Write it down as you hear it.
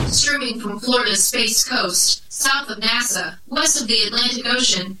streaming from Florida's Space Coast, south of NASA, west of the Atlantic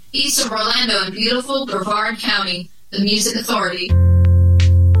Ocean, east of Orlando in beautiful Brevard County, the Music Authority.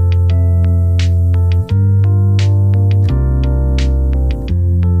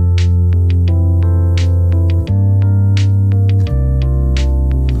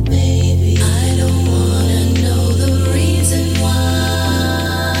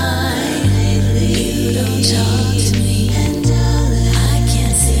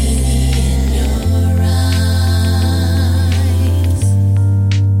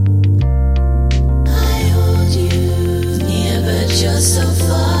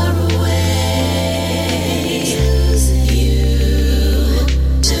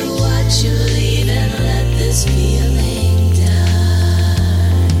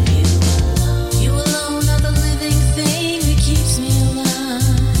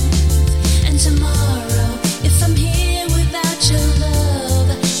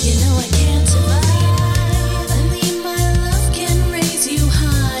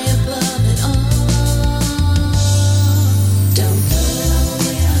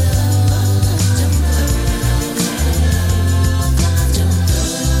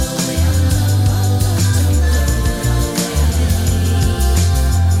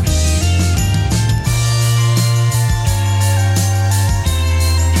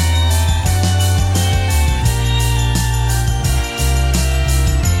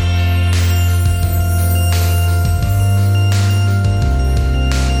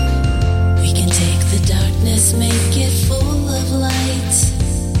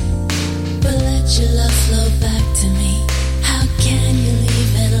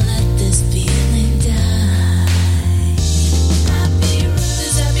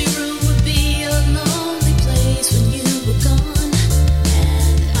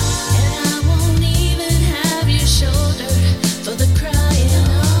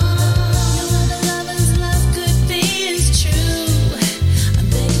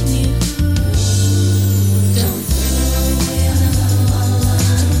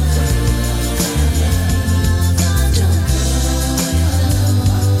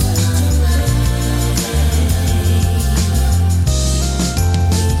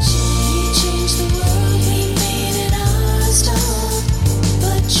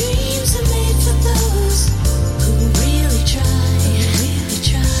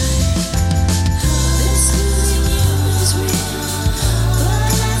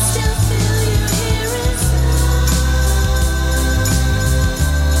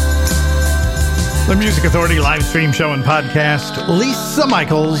 The Music Authority live stream show and podcast. Lisa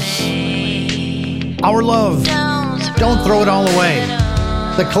Michaels. Our Love. Don't Throw It All Away.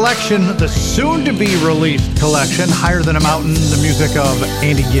 The collection, the soon-to-be-released collection, Higher Than a Mountain, the music of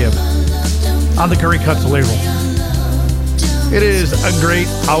Andy Gibb on the Curry Cuts label. It is a great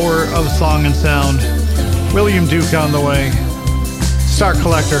hour of song and sound. William Duke on the way. Star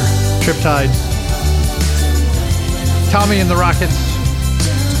Collector, Triptides. Tommy and the Rockets.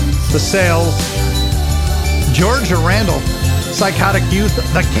 The Sails. Georgia Randall, Psychotic Youth,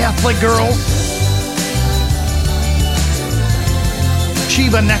 The Catholic Girls,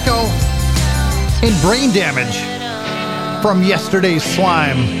 Chiba Neko, and Brain Damage from Yesterday's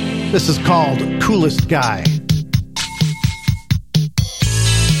Slime. This is called Coolest Guy.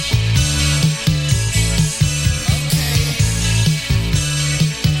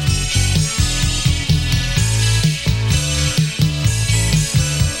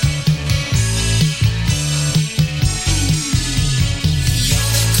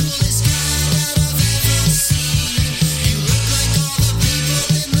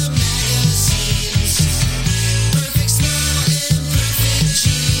 Perfect smile and perfect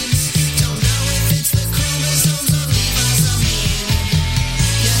jeans. Don't know if it's the chrome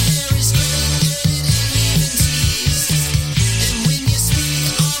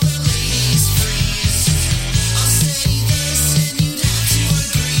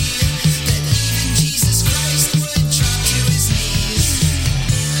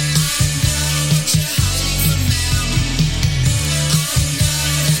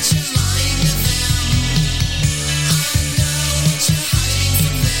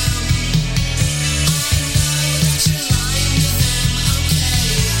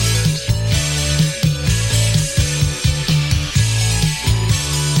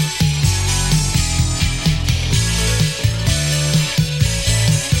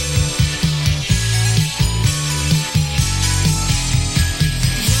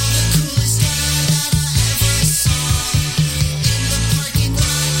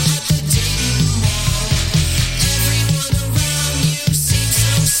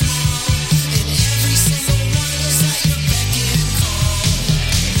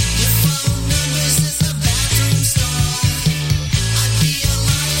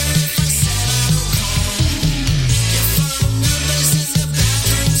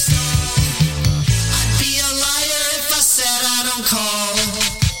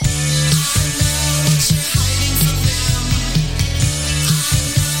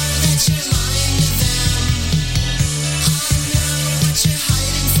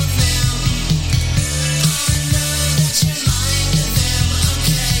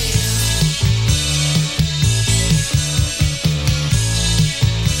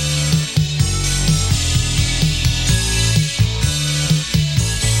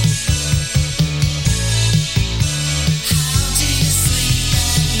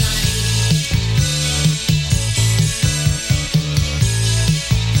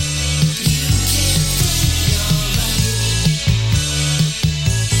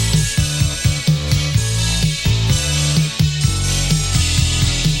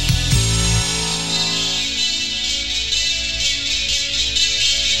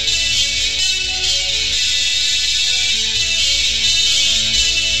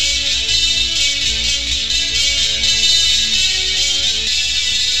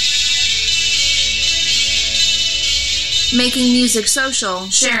Making music social,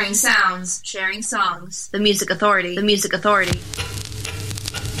 sharing sounds, sharing songs. The Music Authority. The Music Authority.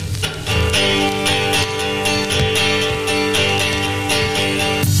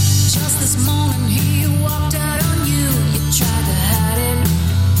 Just this morning he walked out on you. You tried to hide it,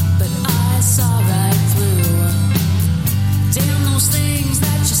 but I saw right through. Damn those things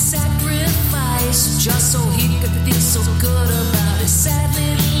that you sacrifice just so he could feel so good about his sad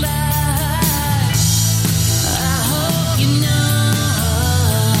little life.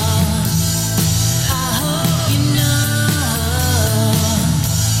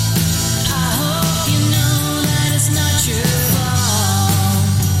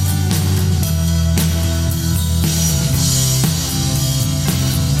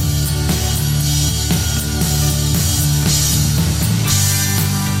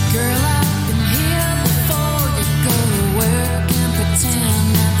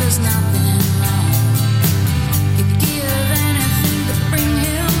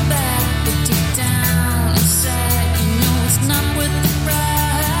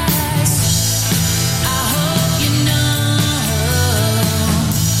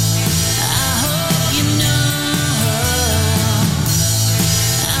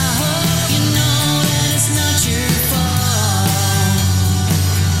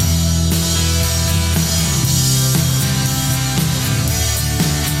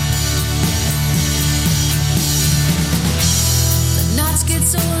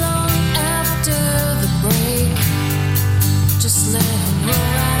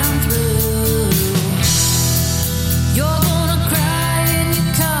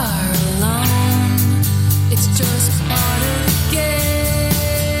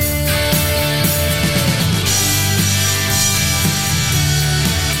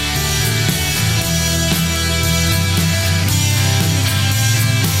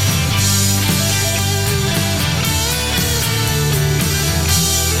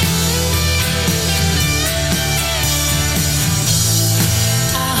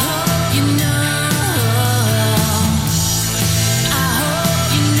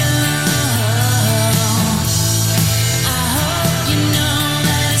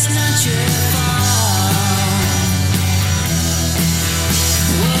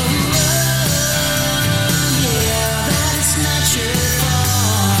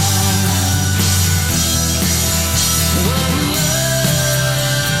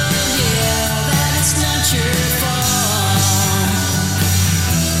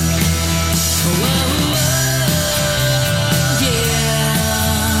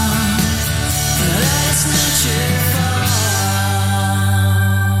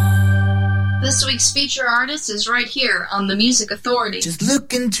 This week's feature artist is right here on The Music Authority. Just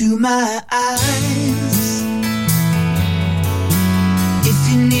look into my eyes. If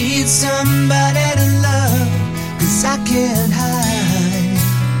you need somebody to love, 'cause I can't hide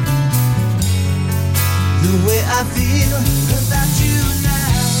the way I feel about you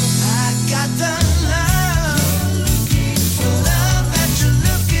now. I got the love that you're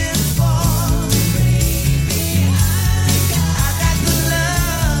looking for. I got the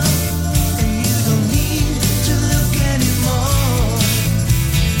love, and you don't need to look anymore.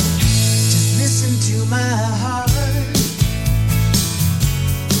 Just listen to my heart.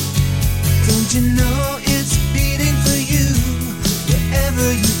 Don't you know it's beating for you wherever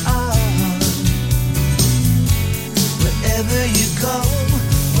you are, wherever you go,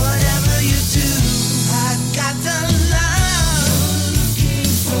 whatever you do. I got the love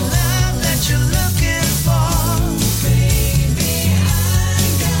that you're looking for. Baby,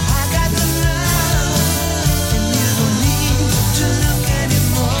 I got the love, and you don't need to look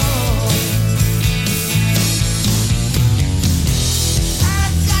anymore. I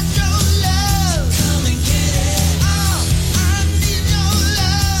got your love, come and get it. Oh, I need your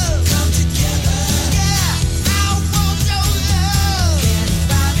love, come together. Yeah, I want your love. Can't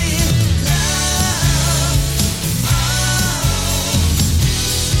buy me love.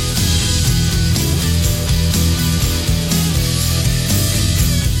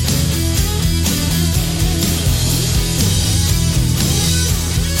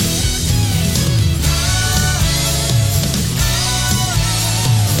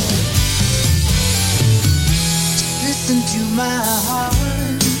 Listen to my heart.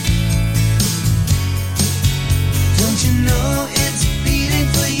 Don't you know it's beating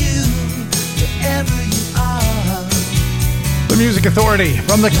for you wherever you are. The Music Authority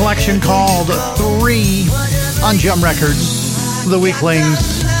from the collection called 3 on Jum Records. The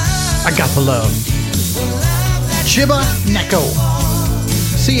Weaklings, I Got the Love. Chiba Necko,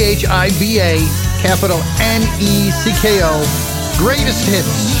 CHIBA, capital NECKO. Greatest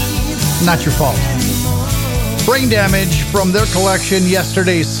hits, not your fault. Brain Damage from their collection,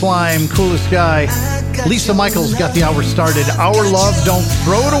 Yesterday's Slime, Coolest Guy. Lisa Michaels got the hour started. Our Love, Don't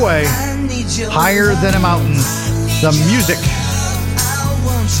Throw It Away. Higher Than a Mountain. The music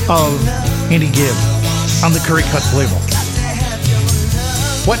of Andy Gibb on the Curry Cuts label.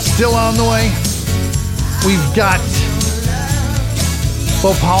 What's still on the way? We've got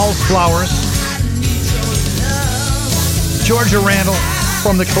Bo Paul's Flowers. Georgia Randall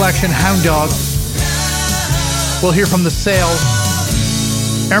from the collection Hound Dog. We'll hear from The Sale.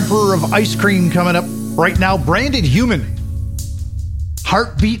 Emperor of Ice Cream coming up right now. Branded Human.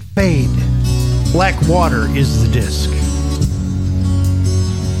 Heartbeat Fade. Black Water is the disc.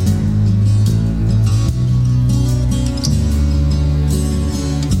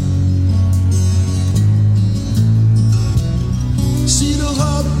 See the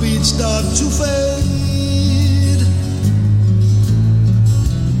heartbeat start to fade.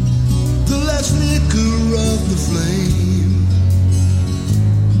 The last flicker of the flame.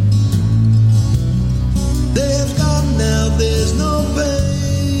 They have gone now, there's no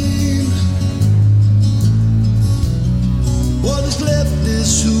pain. What is left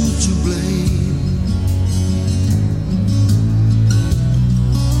is who to blame.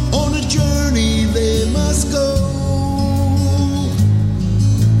 On a journey they must go.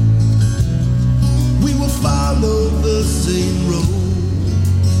 We will follow the same road.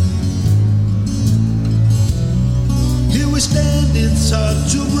 Here we stand, it's hard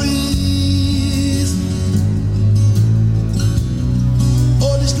to breathe.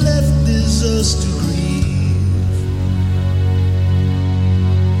 All that's left is us to grieve.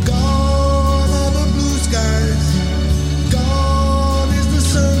 Gone are the blue skies. Gone is the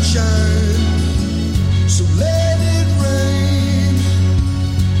sunshine. So let it rain.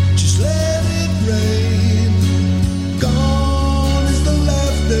 Just let it rain. Gone is the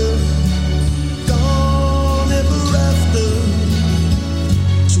laughter. Gone ever after.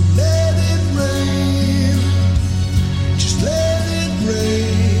 So let it rain. Just let it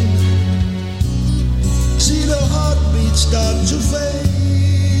rain. See the heartbeat start to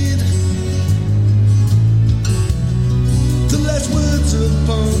fade. The last words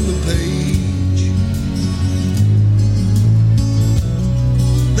upon the page.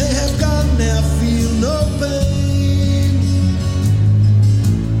 They have gone now, feel no pain.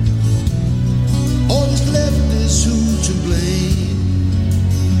 All that's left is who to blame.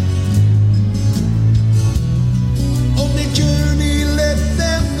 On their journey, let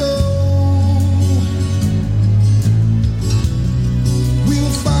them go. We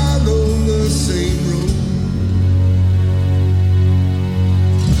will follow the same road.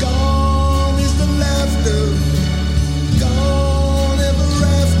 Gone is the laughter. Gone ever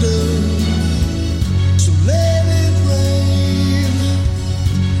after. So let it rain.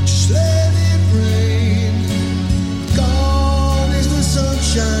 Just let it rain. Gone is the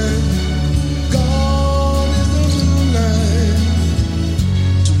sunshine. Gone is the moonlight.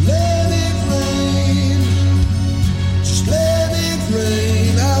 So let it rain. Just let it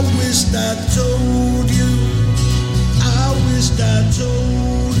rain. I wish I told you. I wish I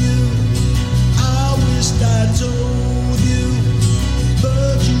told you. I wish I told you.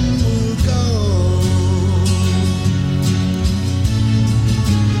 But you were gone.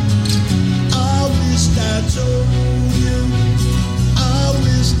 I wish I told you. I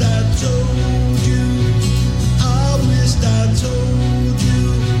wish I told you. I wish I told you.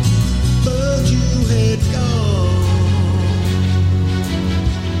 But you had gone.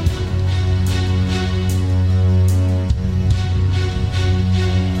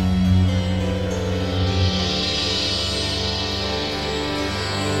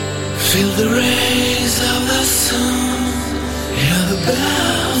 Feel the rays of the sun, hear the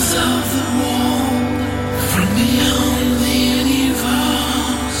bells of the war from beyond the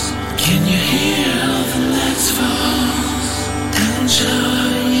universe. Can you hear the next verse?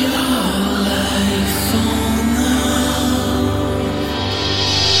 Enjoy your life for now.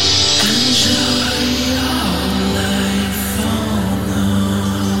 Enjoy your life for now.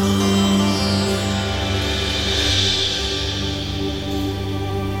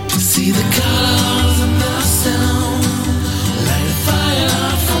 See the colors and the sound, light a fire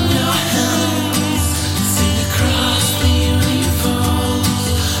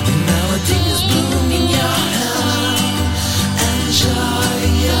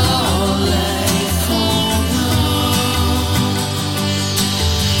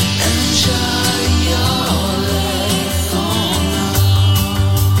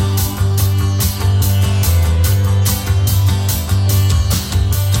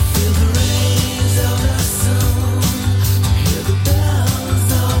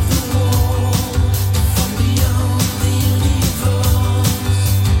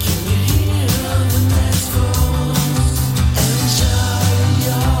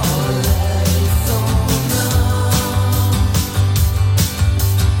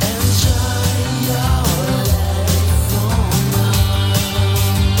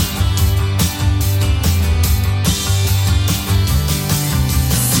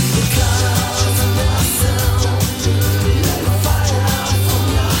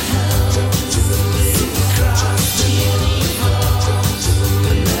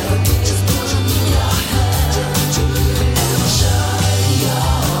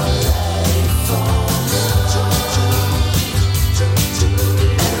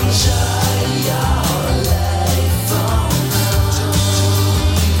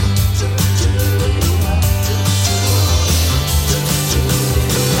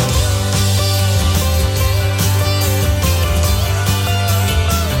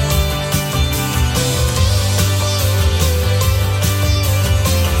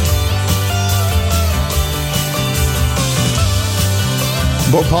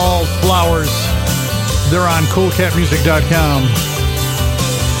Bhopal Flowers. They're on coolcatmusic.com.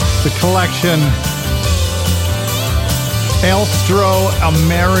 The collection, Elstro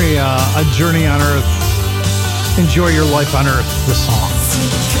Ameria, A Journey on Earth. Enjoy Your Life on Earth, the song.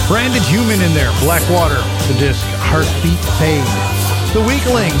 Branded Human in there, Blackwater, the disc, Heartbeat Fade. The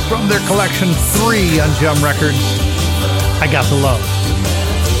Weaklings from their collection 3 on Jum Records, I Got the Love.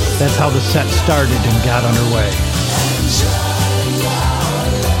 That's how the set started and got underway.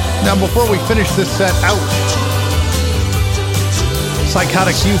 Now, before we finish this set out,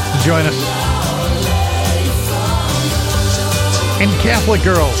 Psychotic Youth to join us. And Catholic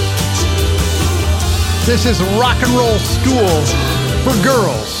Girls. This is Rock and Roll School for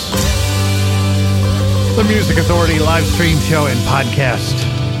Girls. The Music Authority live stream show and podcast.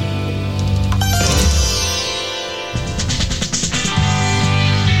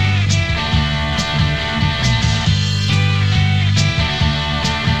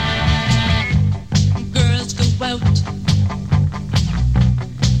 Girls go out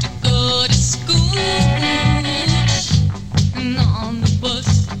to go to school, and on the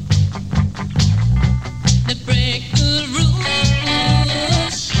bus they break the rules.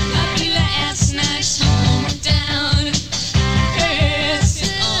 Like last night's hometown,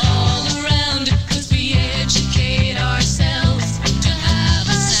 passing all around, 'cause we educate ourselves to have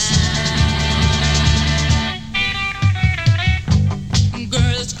a sound.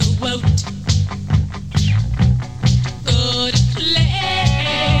 Girls go out, go to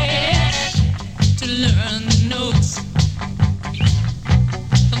class to learn the notes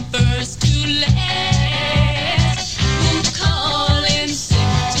from first to last. Who's calling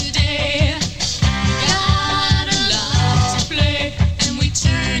sick today? Got a lot to play, and we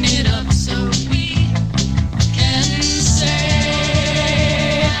turn it up so we can say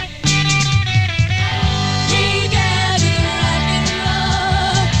we gotta rock and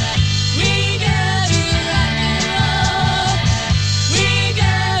roll. We gotta rock and roll. We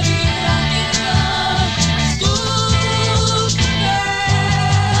gotta rock and roll. School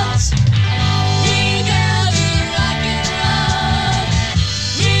girls. We gotta rock and roll.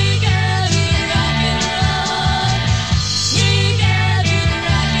 We gotta rock and roll. We gotta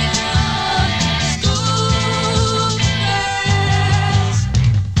rock and roll. School girls.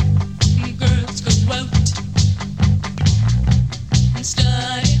 Girls go out and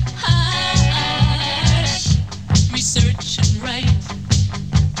study hard, research and write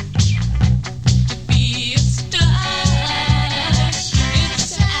to be a star.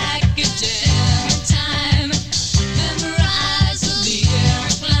 It's academic time. Memorize the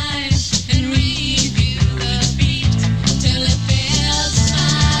lyric line and review the beat till it feels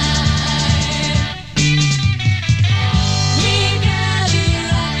fine. We gotta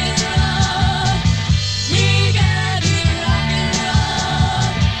rock and roll. We gotta rock and roll.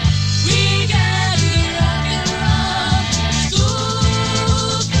 We gotta rock and roll.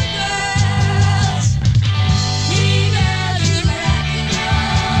 School girls. We gotta rock and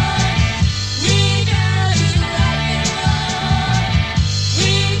roll. We gotta rock and roll.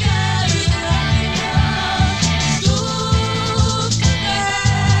 We gotta rock and roll. School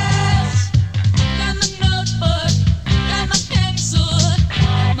girls. Got my notebook, got my pencil,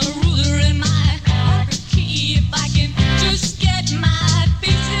 my ruler and my marker key. If I can just get my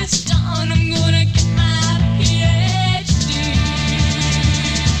thesis done, I'm gonna get my PhD.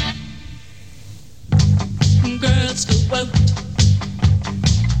 Girls go out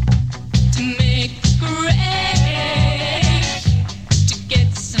to make grade, to get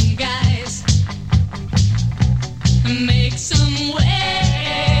some guys, make some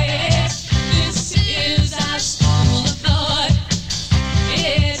waves. This is our school of thought.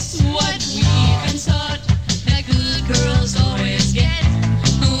 It's what we've been taught, that good girls always get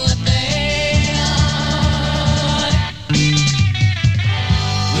what they ought.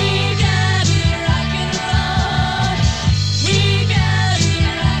 We gotta rock and roll. We gotta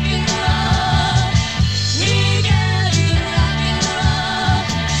rock and roll. We gotta rock and roll.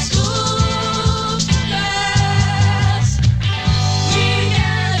 School girls. We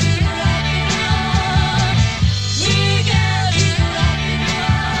gotta rock and roll. We gotta rock and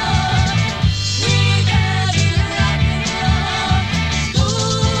roll. We gotta rock and roll.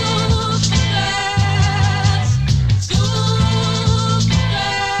 School girls. School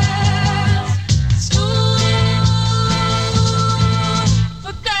girls. School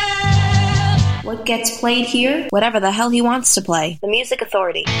girls. What gets played here? Whatever the hell he wants to play. The Music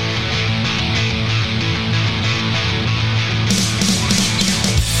Authority.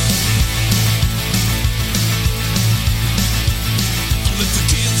 Let the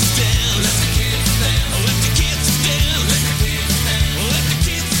kids down. Let the kids down. Let the kids down. Let the kids down. Let the kids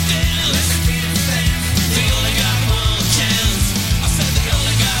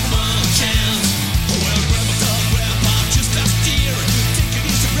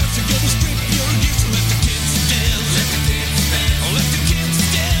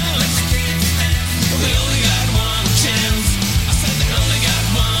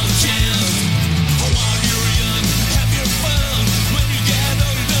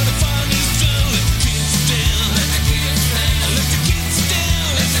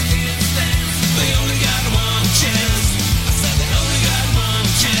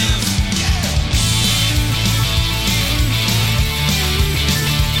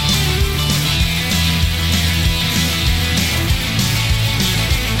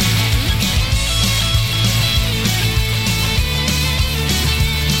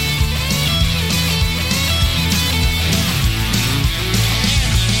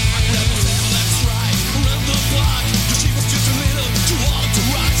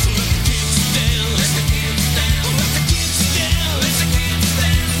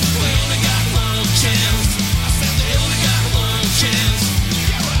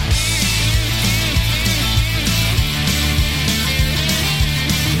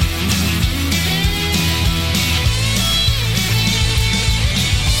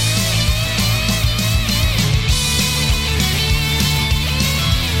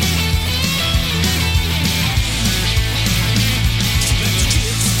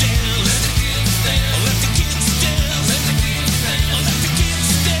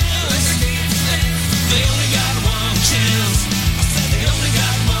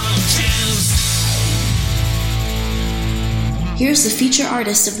Here's the feature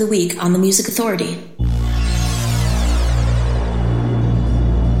artist of the week on the Music Authority.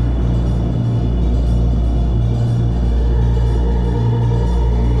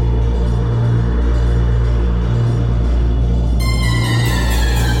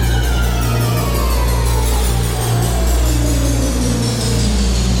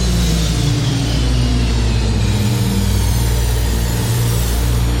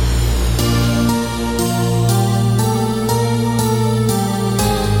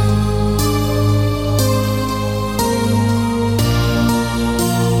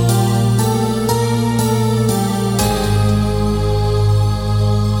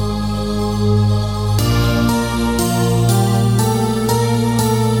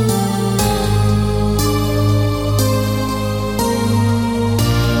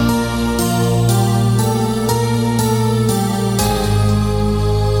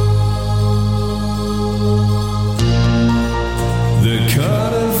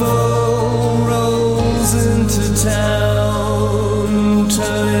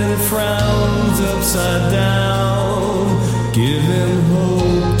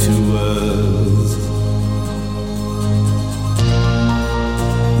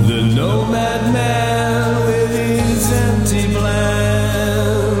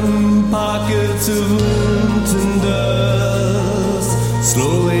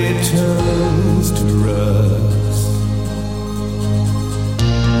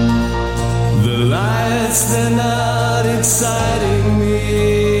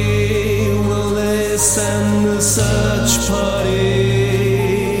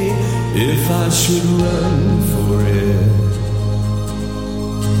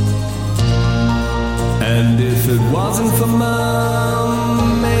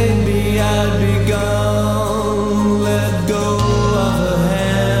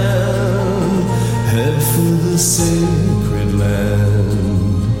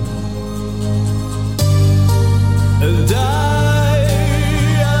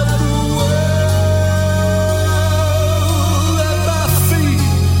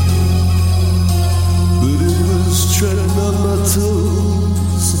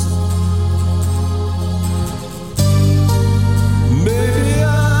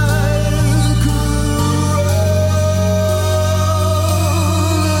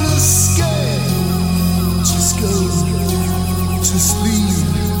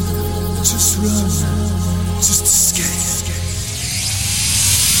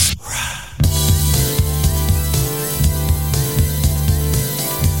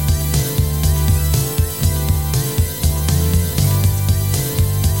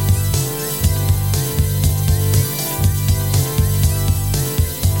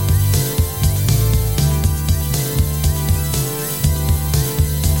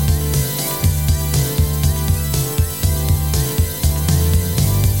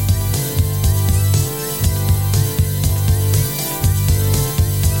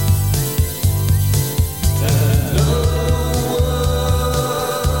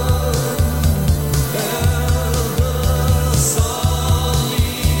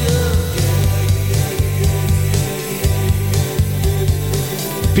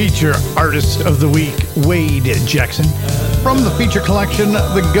 Feature Artist of the Week, Wade Jackson. From the feature collection,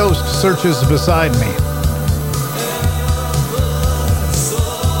 The Ghost Searches Beside Me.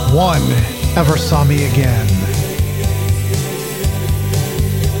 One Ever Saw Me Again.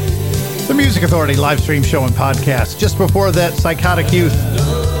 The Music Authority live stream show and podcast. Just before that, Psychotic Youth,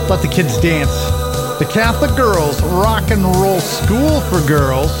 Let the Kids Dance. The Catholic Girls Rock and Roll School for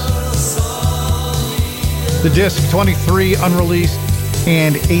Girls. The disc, 23 unreleased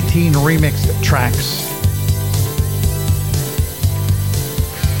and 18 remixed tracks.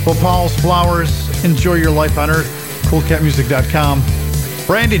 For Paul's Flowers, Enjoy Your Life on Earth, coolcatmusic.com.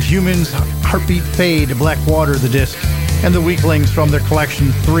 Branded Humans, Heartbeat Fade, Blackwater, the disc. And the Weaklings from their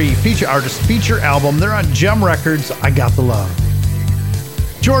collection 3 feature artist feature album. They're on Gem Records, I Got the Love.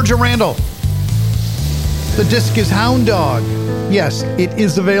 Georgia Randall. The disc is Hound Dog. Yes, it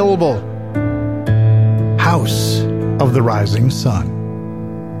is available. House of the Rising Sun.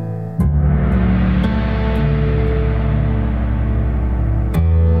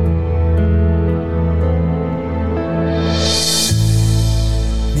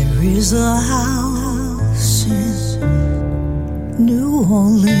 There's a house in New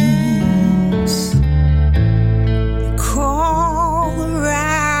Orleans called the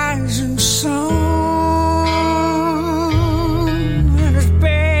Rising Sun, and it's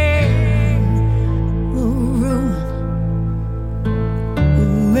been the ruin of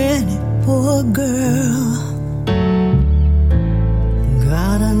many poor girl.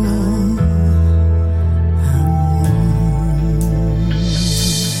 God, I know I'm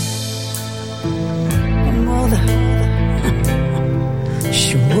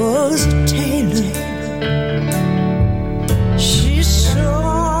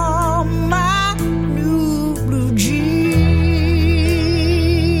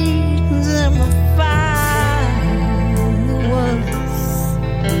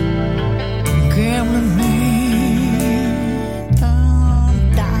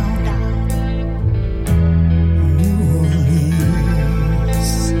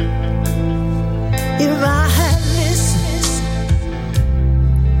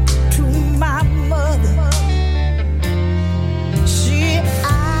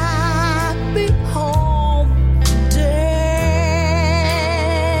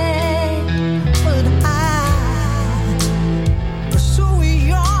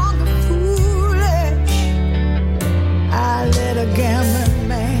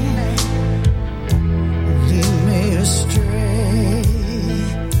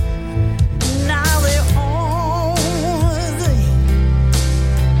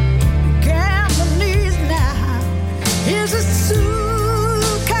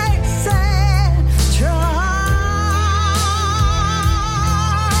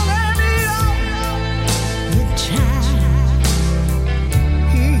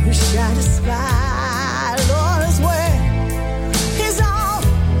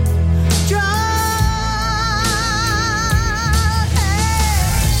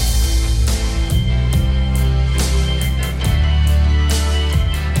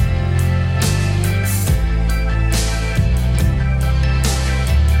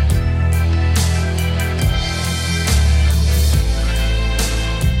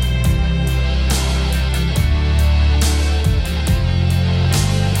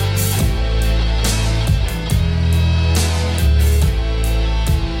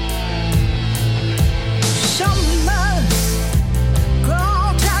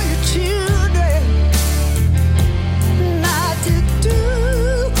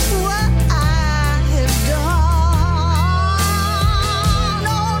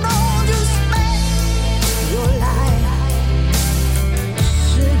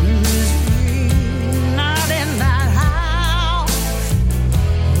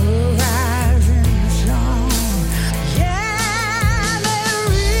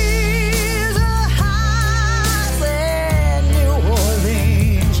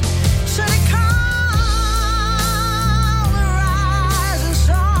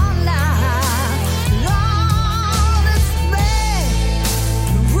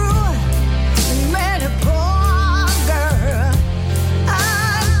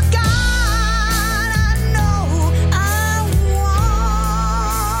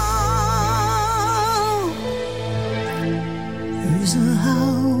is a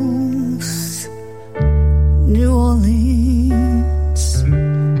house, New Orleans.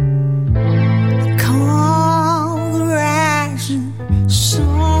 They call the rising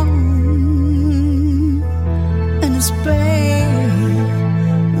sun, and it's bare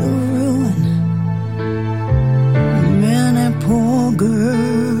the ruin. Many poor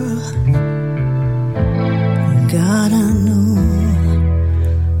girl, God, I know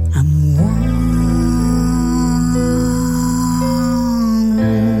I'm one.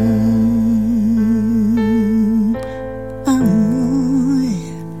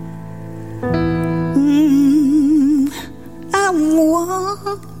 I'm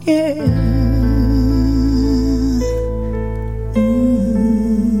one, yeah.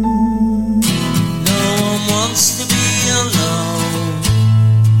 No one wants to be alone.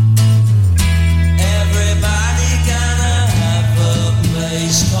 Everybody gotta have a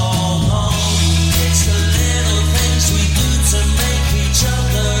place called home. It's the little things we do to make each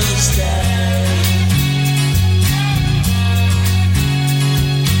other's day.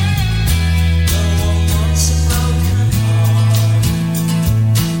 No one wants a broken heart.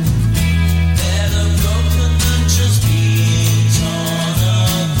 Better broken than just being torn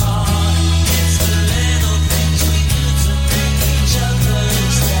apart. It's the little things we do to make each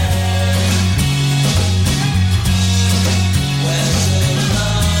other's day. Where's the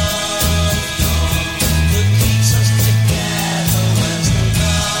love gone that keeps us together? Where's the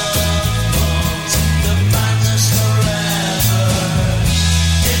love bonds that bind us forever?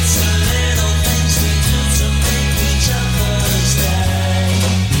 It's the little things we do to make each other's day.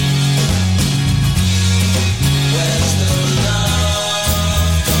 Where's the love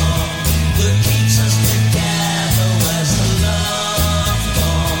gone that keeps us together? Where's the love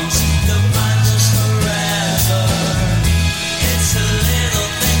bonds that bind us forever? It's the little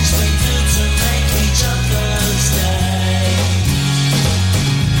things we do to make each other's day.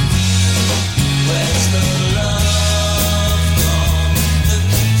 Where's the love gone that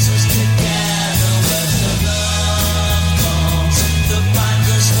keeps us together? Where's the love bonds that bind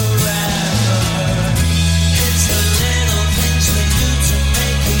us forever? It's the little things we do to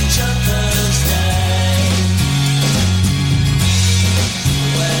make each other's day.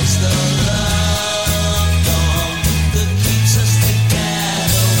 Where's the love gone that keeps us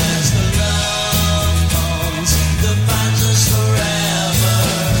together? Where's the love bonds that bind us forever?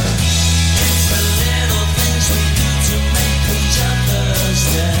 It's the little things we do to make each other's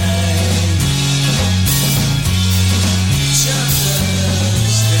day. Each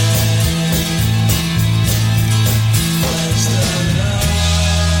other's day. Where's the love?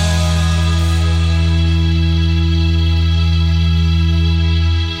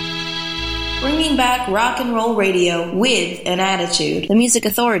 Bringing back rock and roll radio with an attitude. The Music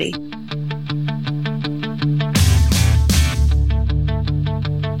Authority.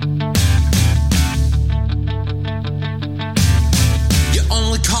 You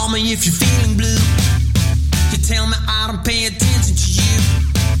only call me if you're feeling blue. You tell me I don't pay attention to you.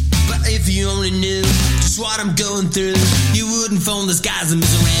 But if you only knew just what I'm going through, you wouldn't phone the skies and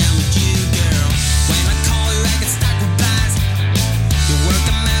mess around with you, girl. When I call you, I get stuck replies. You work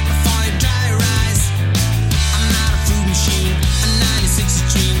the map before you dry your eyes. I'm not a fruit machine, a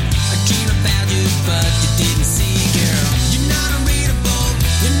 96 dream. I dream about you, but you didn't see, girl. You're not unreadable,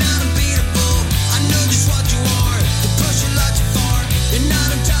 you're not unbeatable. I know just what you are, the push you lot you for. You're not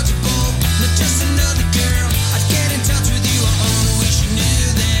untouchable, not just another girl. I'd get in touch with you, I only wish you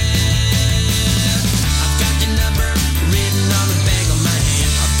knew that. I've got your number written on the back of my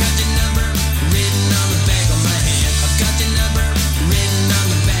hand. I've got your number written on the back of my hand. I've got your number written on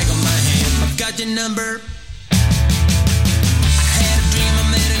the back of my hand. I've got your number. I had a dream I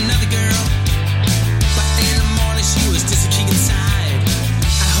met another girl, but in the morning she was just a king inside.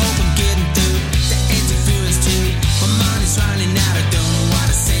 I hope I'm getting through the interference too. My mind is running out, I don't know what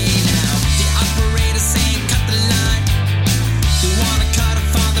to say now. The operator saying cut the line. You wanna cut it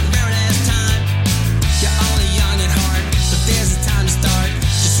for the very last time. You're only young at heart, but there's a time to start.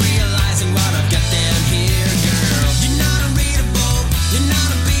 Just realizing what I've got down here, girl. You're not unreadable, you're not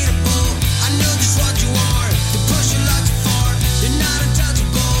unbeatable. I know just what you are, the push you lot you for. You're not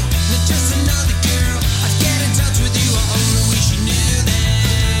untouchable, not just another girl. I'd get in touch with you, I only wish you knew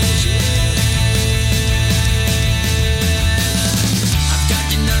that. I've got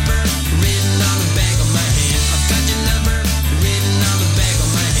your number written on the back of my hand. I've got your number written on the back of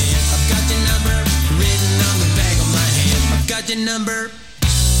my hand. I've got your number written on the back of my hand. I've got your number.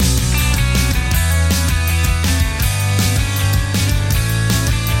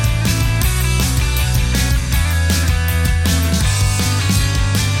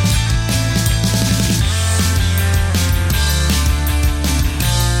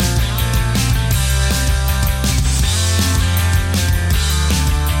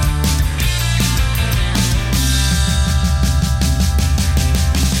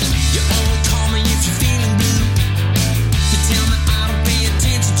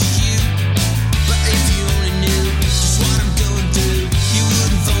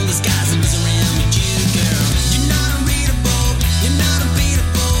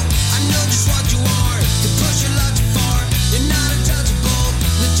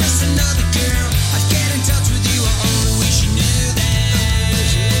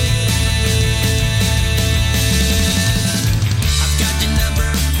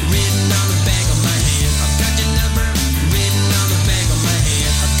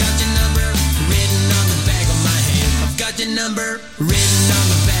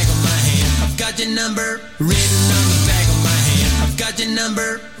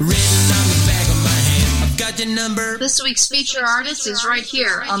 written on the back of my hand. I've got your number. This week's feature artist is right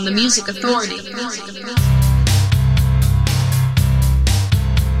here on The Music Authority.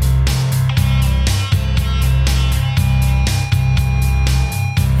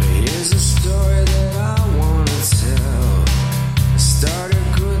 Here's a story that I wanna tell. It started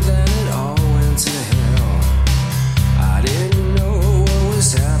good, then it all went to hell. I didn't know what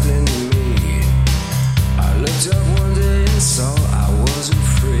was happening to me. I looked up one day and saw I wasn't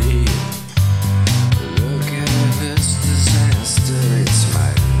free. Look at this disaster, it's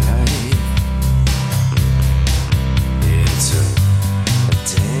my life. It's a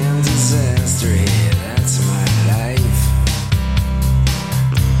damn disaster, yeah, that's my life.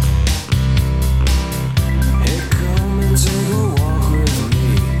 Hey, come and take a walk with me.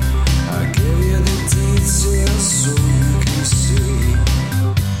 I'll give you the details so you can see.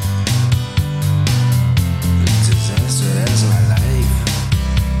 The disaster, that's my life.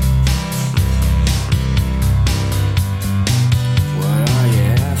 What are you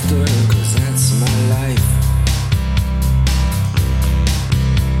after? 'Cause that's my life.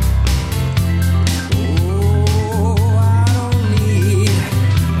 Oh, I don't need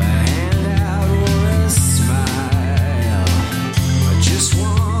a handout or a smile. I just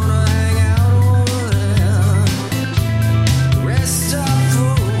wanna hang out over there, rest up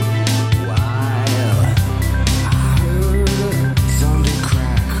for a while. I heard the thunder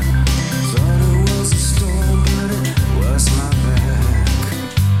crack, thought it was a storm, but it was my back.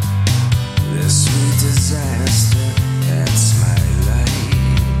 This sweet disaster, that's my life.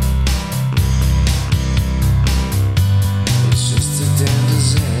 It's just a damn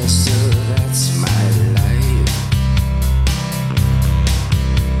disaster, that's my life.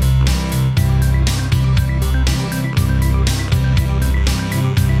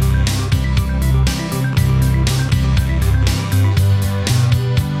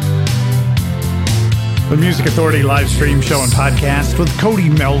 The Music Authority live stream show and podcast with Cody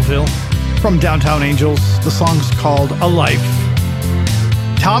Melville from Downtown Angels. The song's called A Life.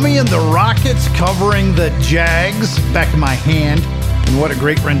 Tommy and the Rockets covering the Jags, Back in My Hand, and what a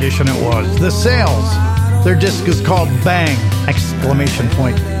great rendition it was. The Sales, their disc is called Bang! Exclamation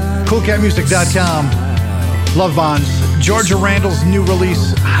point. CoolCatMusic.com. Love Bonds, Georgia Randall's new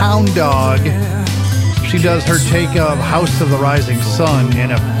release, Hound Dog. She does her take of House of the Rising Sun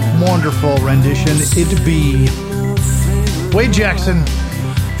in a wonderful rendition. It'd be Wade Jackson,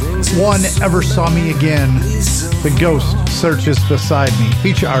 One Ever Saw Me Again. The Ghost Searches Beside Me.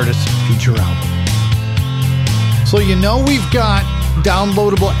 Feature artist, feature album. So you know we've got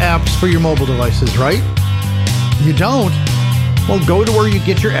downloadable apps for your mobile devices, right? You don't? Well, go to where you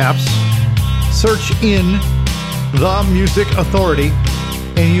get your apps, search in The Music Authority,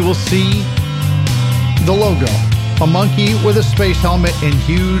 and you will see the logo. A monkey with a space helmet and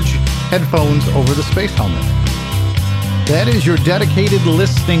huge headphones over the space helmet. That is your dedicated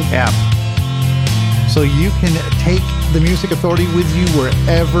listening app. So you can take the Music Authority with you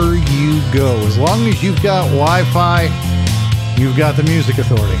wherever you go. As long as you've got Wi-Fi, you've got the Music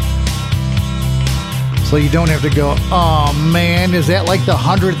Authority. So you don't have to go, oh man, is that like the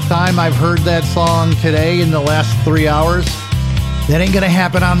 100th time I've heard that song today in the last 3 hours? That ain't gonna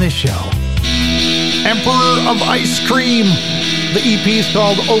happen on this show. Emperor of Ice Cream. The EP is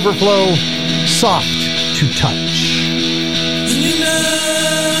called Overflow, Soft to Touch.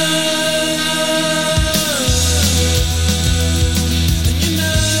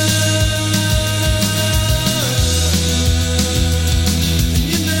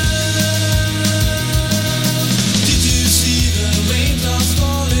 Did you see the raindrops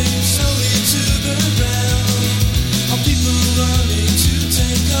falling slowly to the ground? Are people running to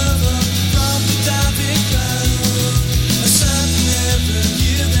take cover from the diving ground? I sat and never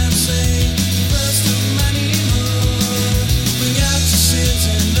hear them say, first of many more.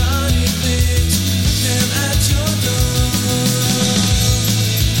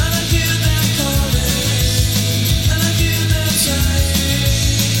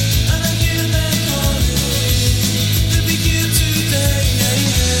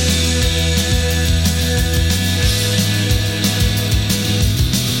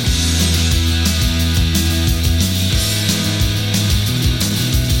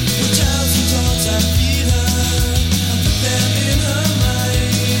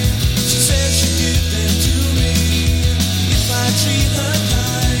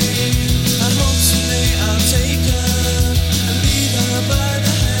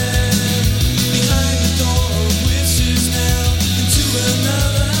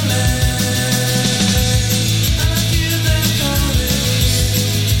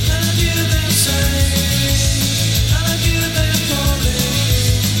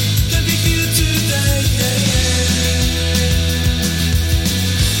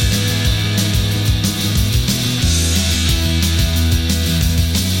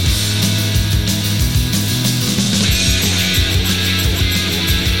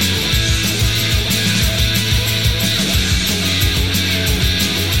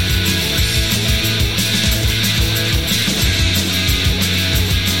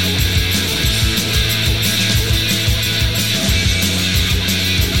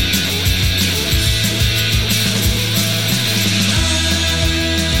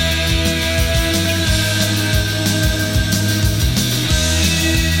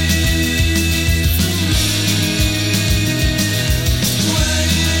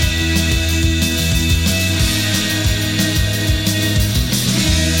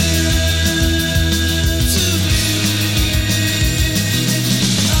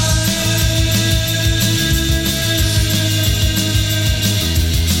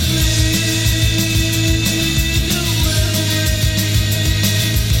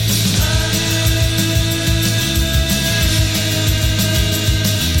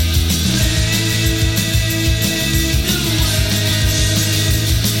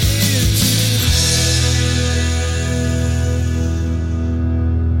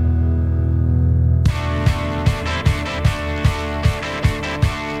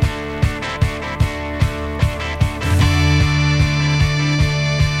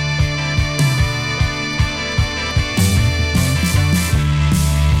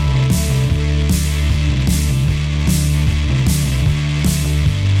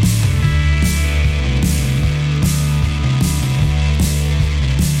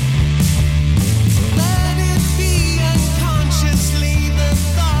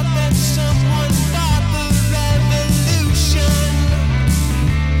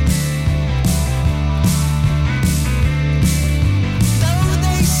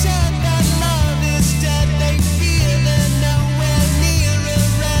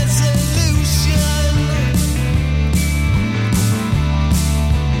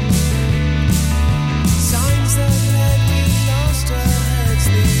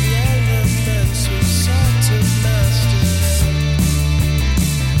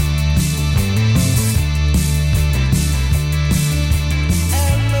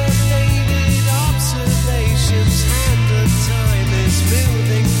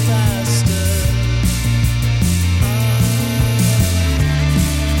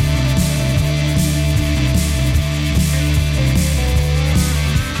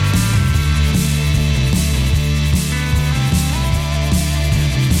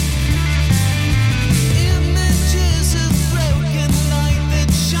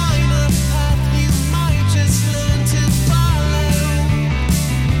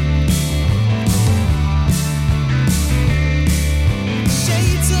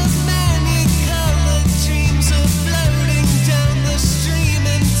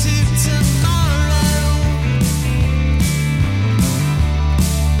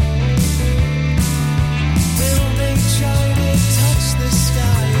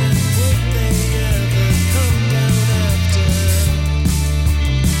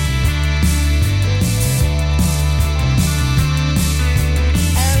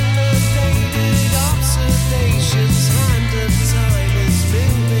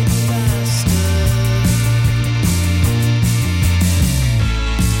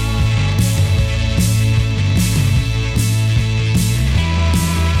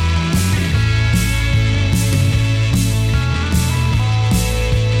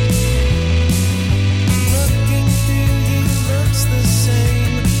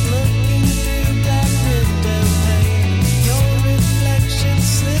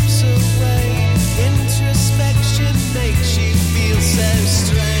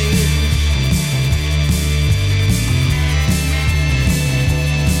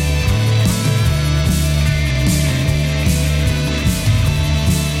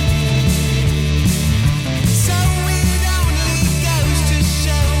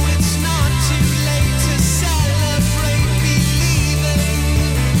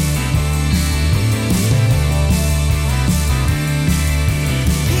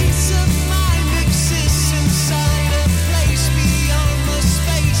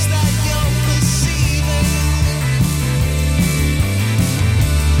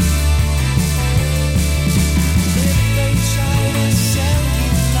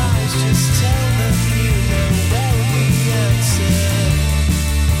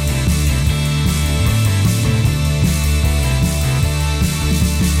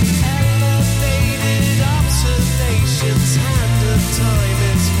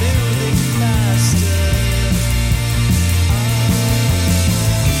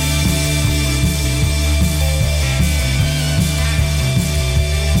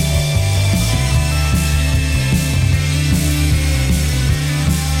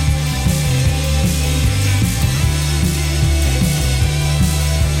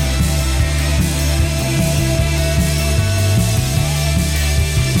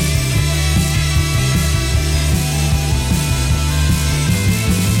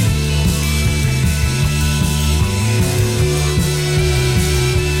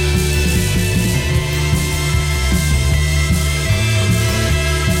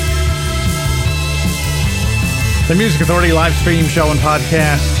 The Music Authority live stream show and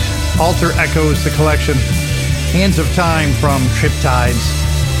podcast. Alter Echoes, the collection. Hands of Time from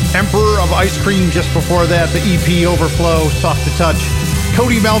Triptides. Emperor of Ice Cream just before that. The EP Overflow, Soft to Touch.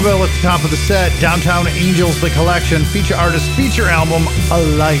 Cody Melville at the top of the set. Downtown Angels, the collection. Feature artist, feature album, A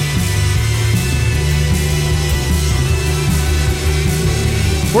Life.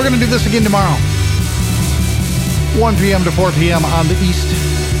 We're going to do this again tomorrow. 1 p.m. to 4 p.m. on the east.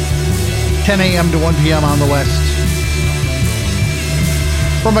 10 a.m. to 1 p.m. on the west.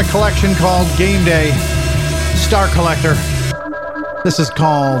 From a collection called Game Day, Star Collector. This is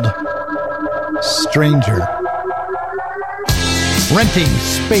called Stranger. Renting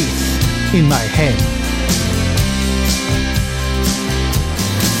space in my head.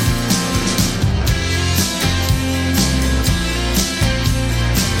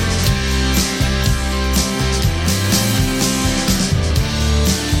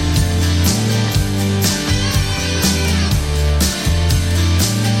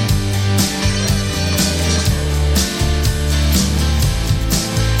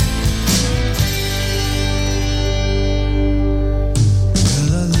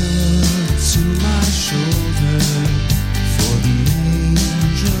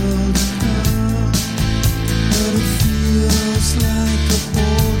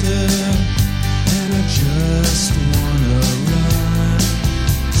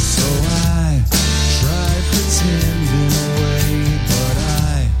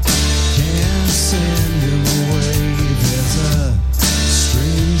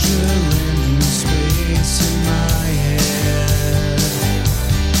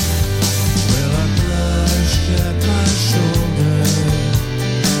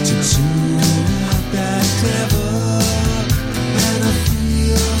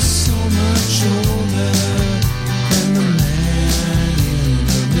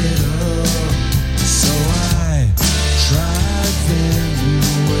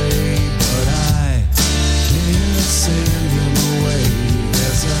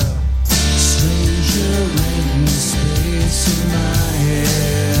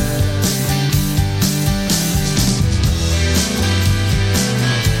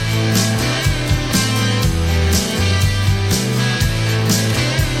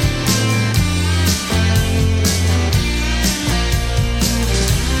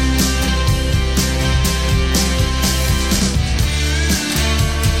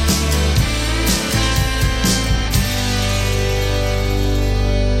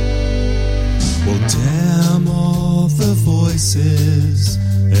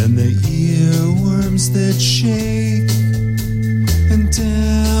 And the earworms that shake, and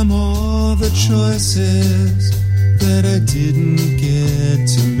damn all the choices that I didn't get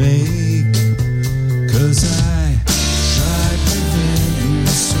to make. 'Cause I tried living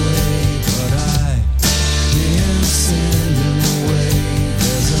this way, but I can't send him away.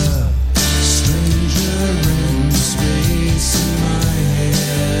 There's a stranger in space in my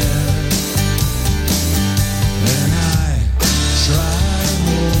head, and I try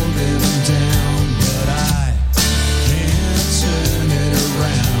holding him down, but I can't turn it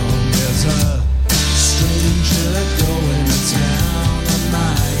around. There's a stranger going to town in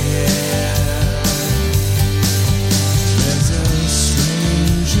my head. There's a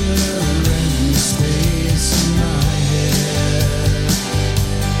stranger in space in my head,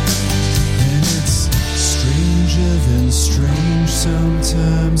 and it's stranger than strange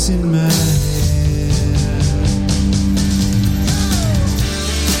sometimes in my head.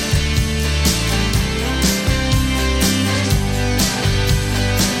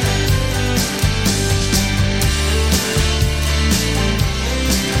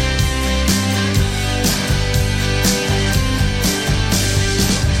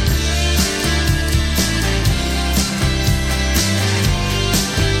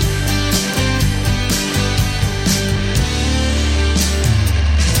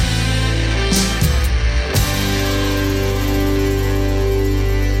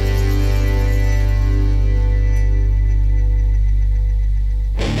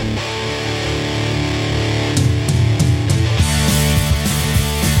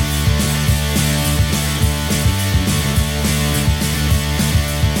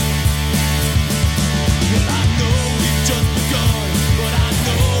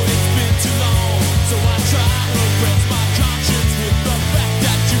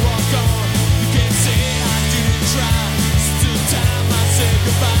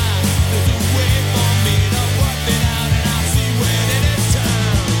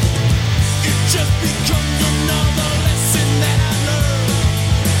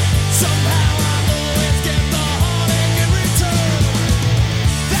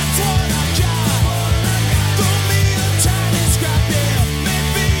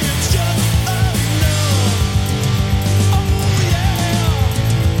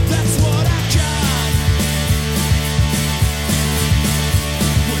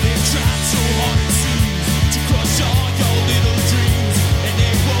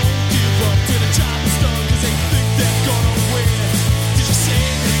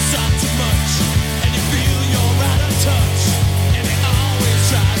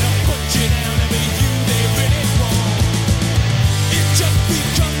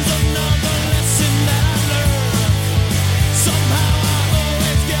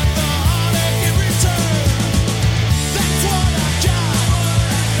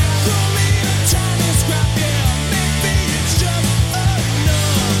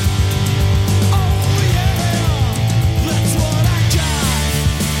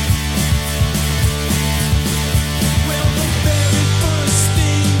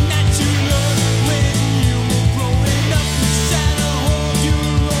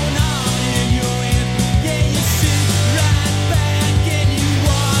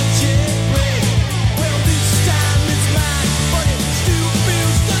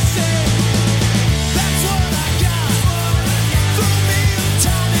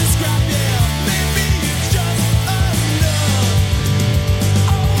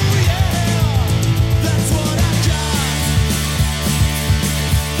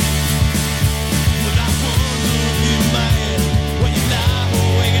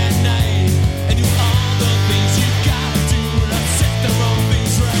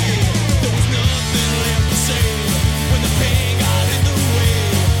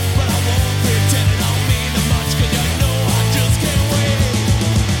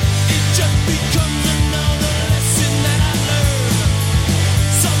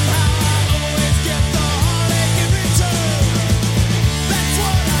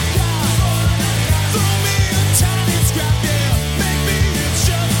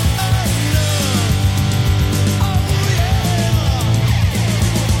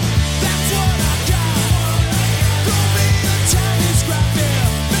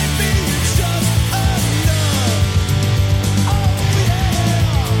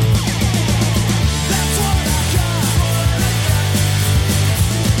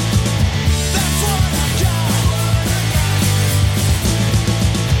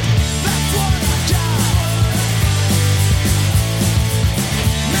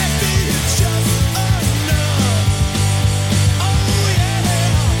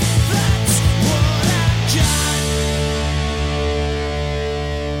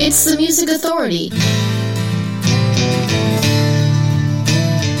 It's the Music Authority.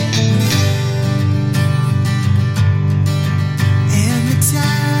 And the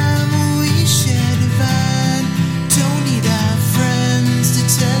time we share divine, don't need our friends to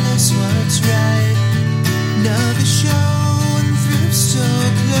tell us what's right. Another show and thrift store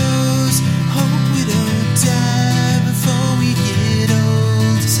close. Hope we don't die before we get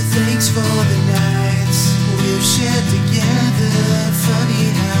old. So thanks for the nights we've shared together. Funny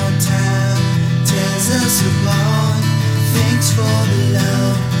how time tears us apart. Thanks for the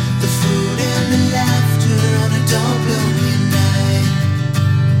love, the food and the laughter on a dark lonely night.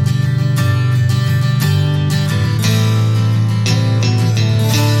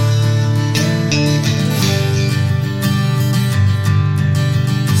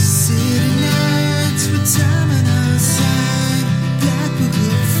 City nights with time on our side. Black book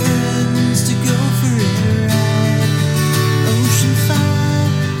of friends to go for a ride. Ocean fire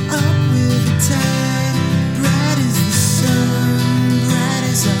up with the tide. Bright as the sun, bright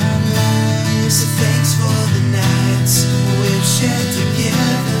as our lives. So thanks for the nights we've shared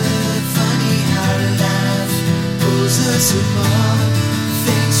together. Funny how life pulls us apart.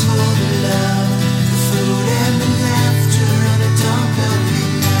 Thanks for the love, the food and the laughter on a dark lonely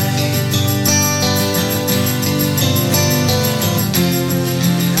night.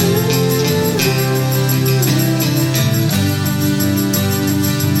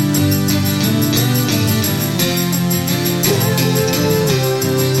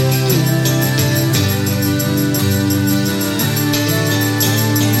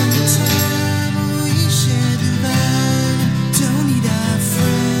 And the time we share divine, don't need our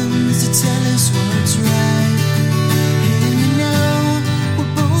friends to tell us what's right. And you know,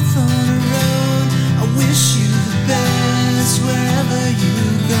 we're both on a road. I wish you the best wherever you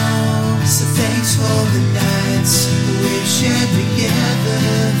go. So thanks for the nights we've shared together.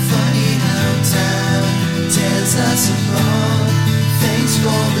 Funny how time tears us apart. Thanks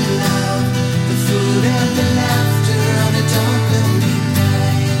for the love, the food and the laughter on a dark lonely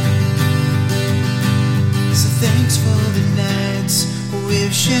night. So thanks for the nights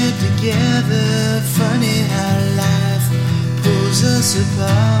we've shared together. Funny how life pulls us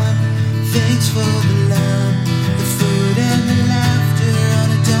apart. Thanks for the love, the food and the laughter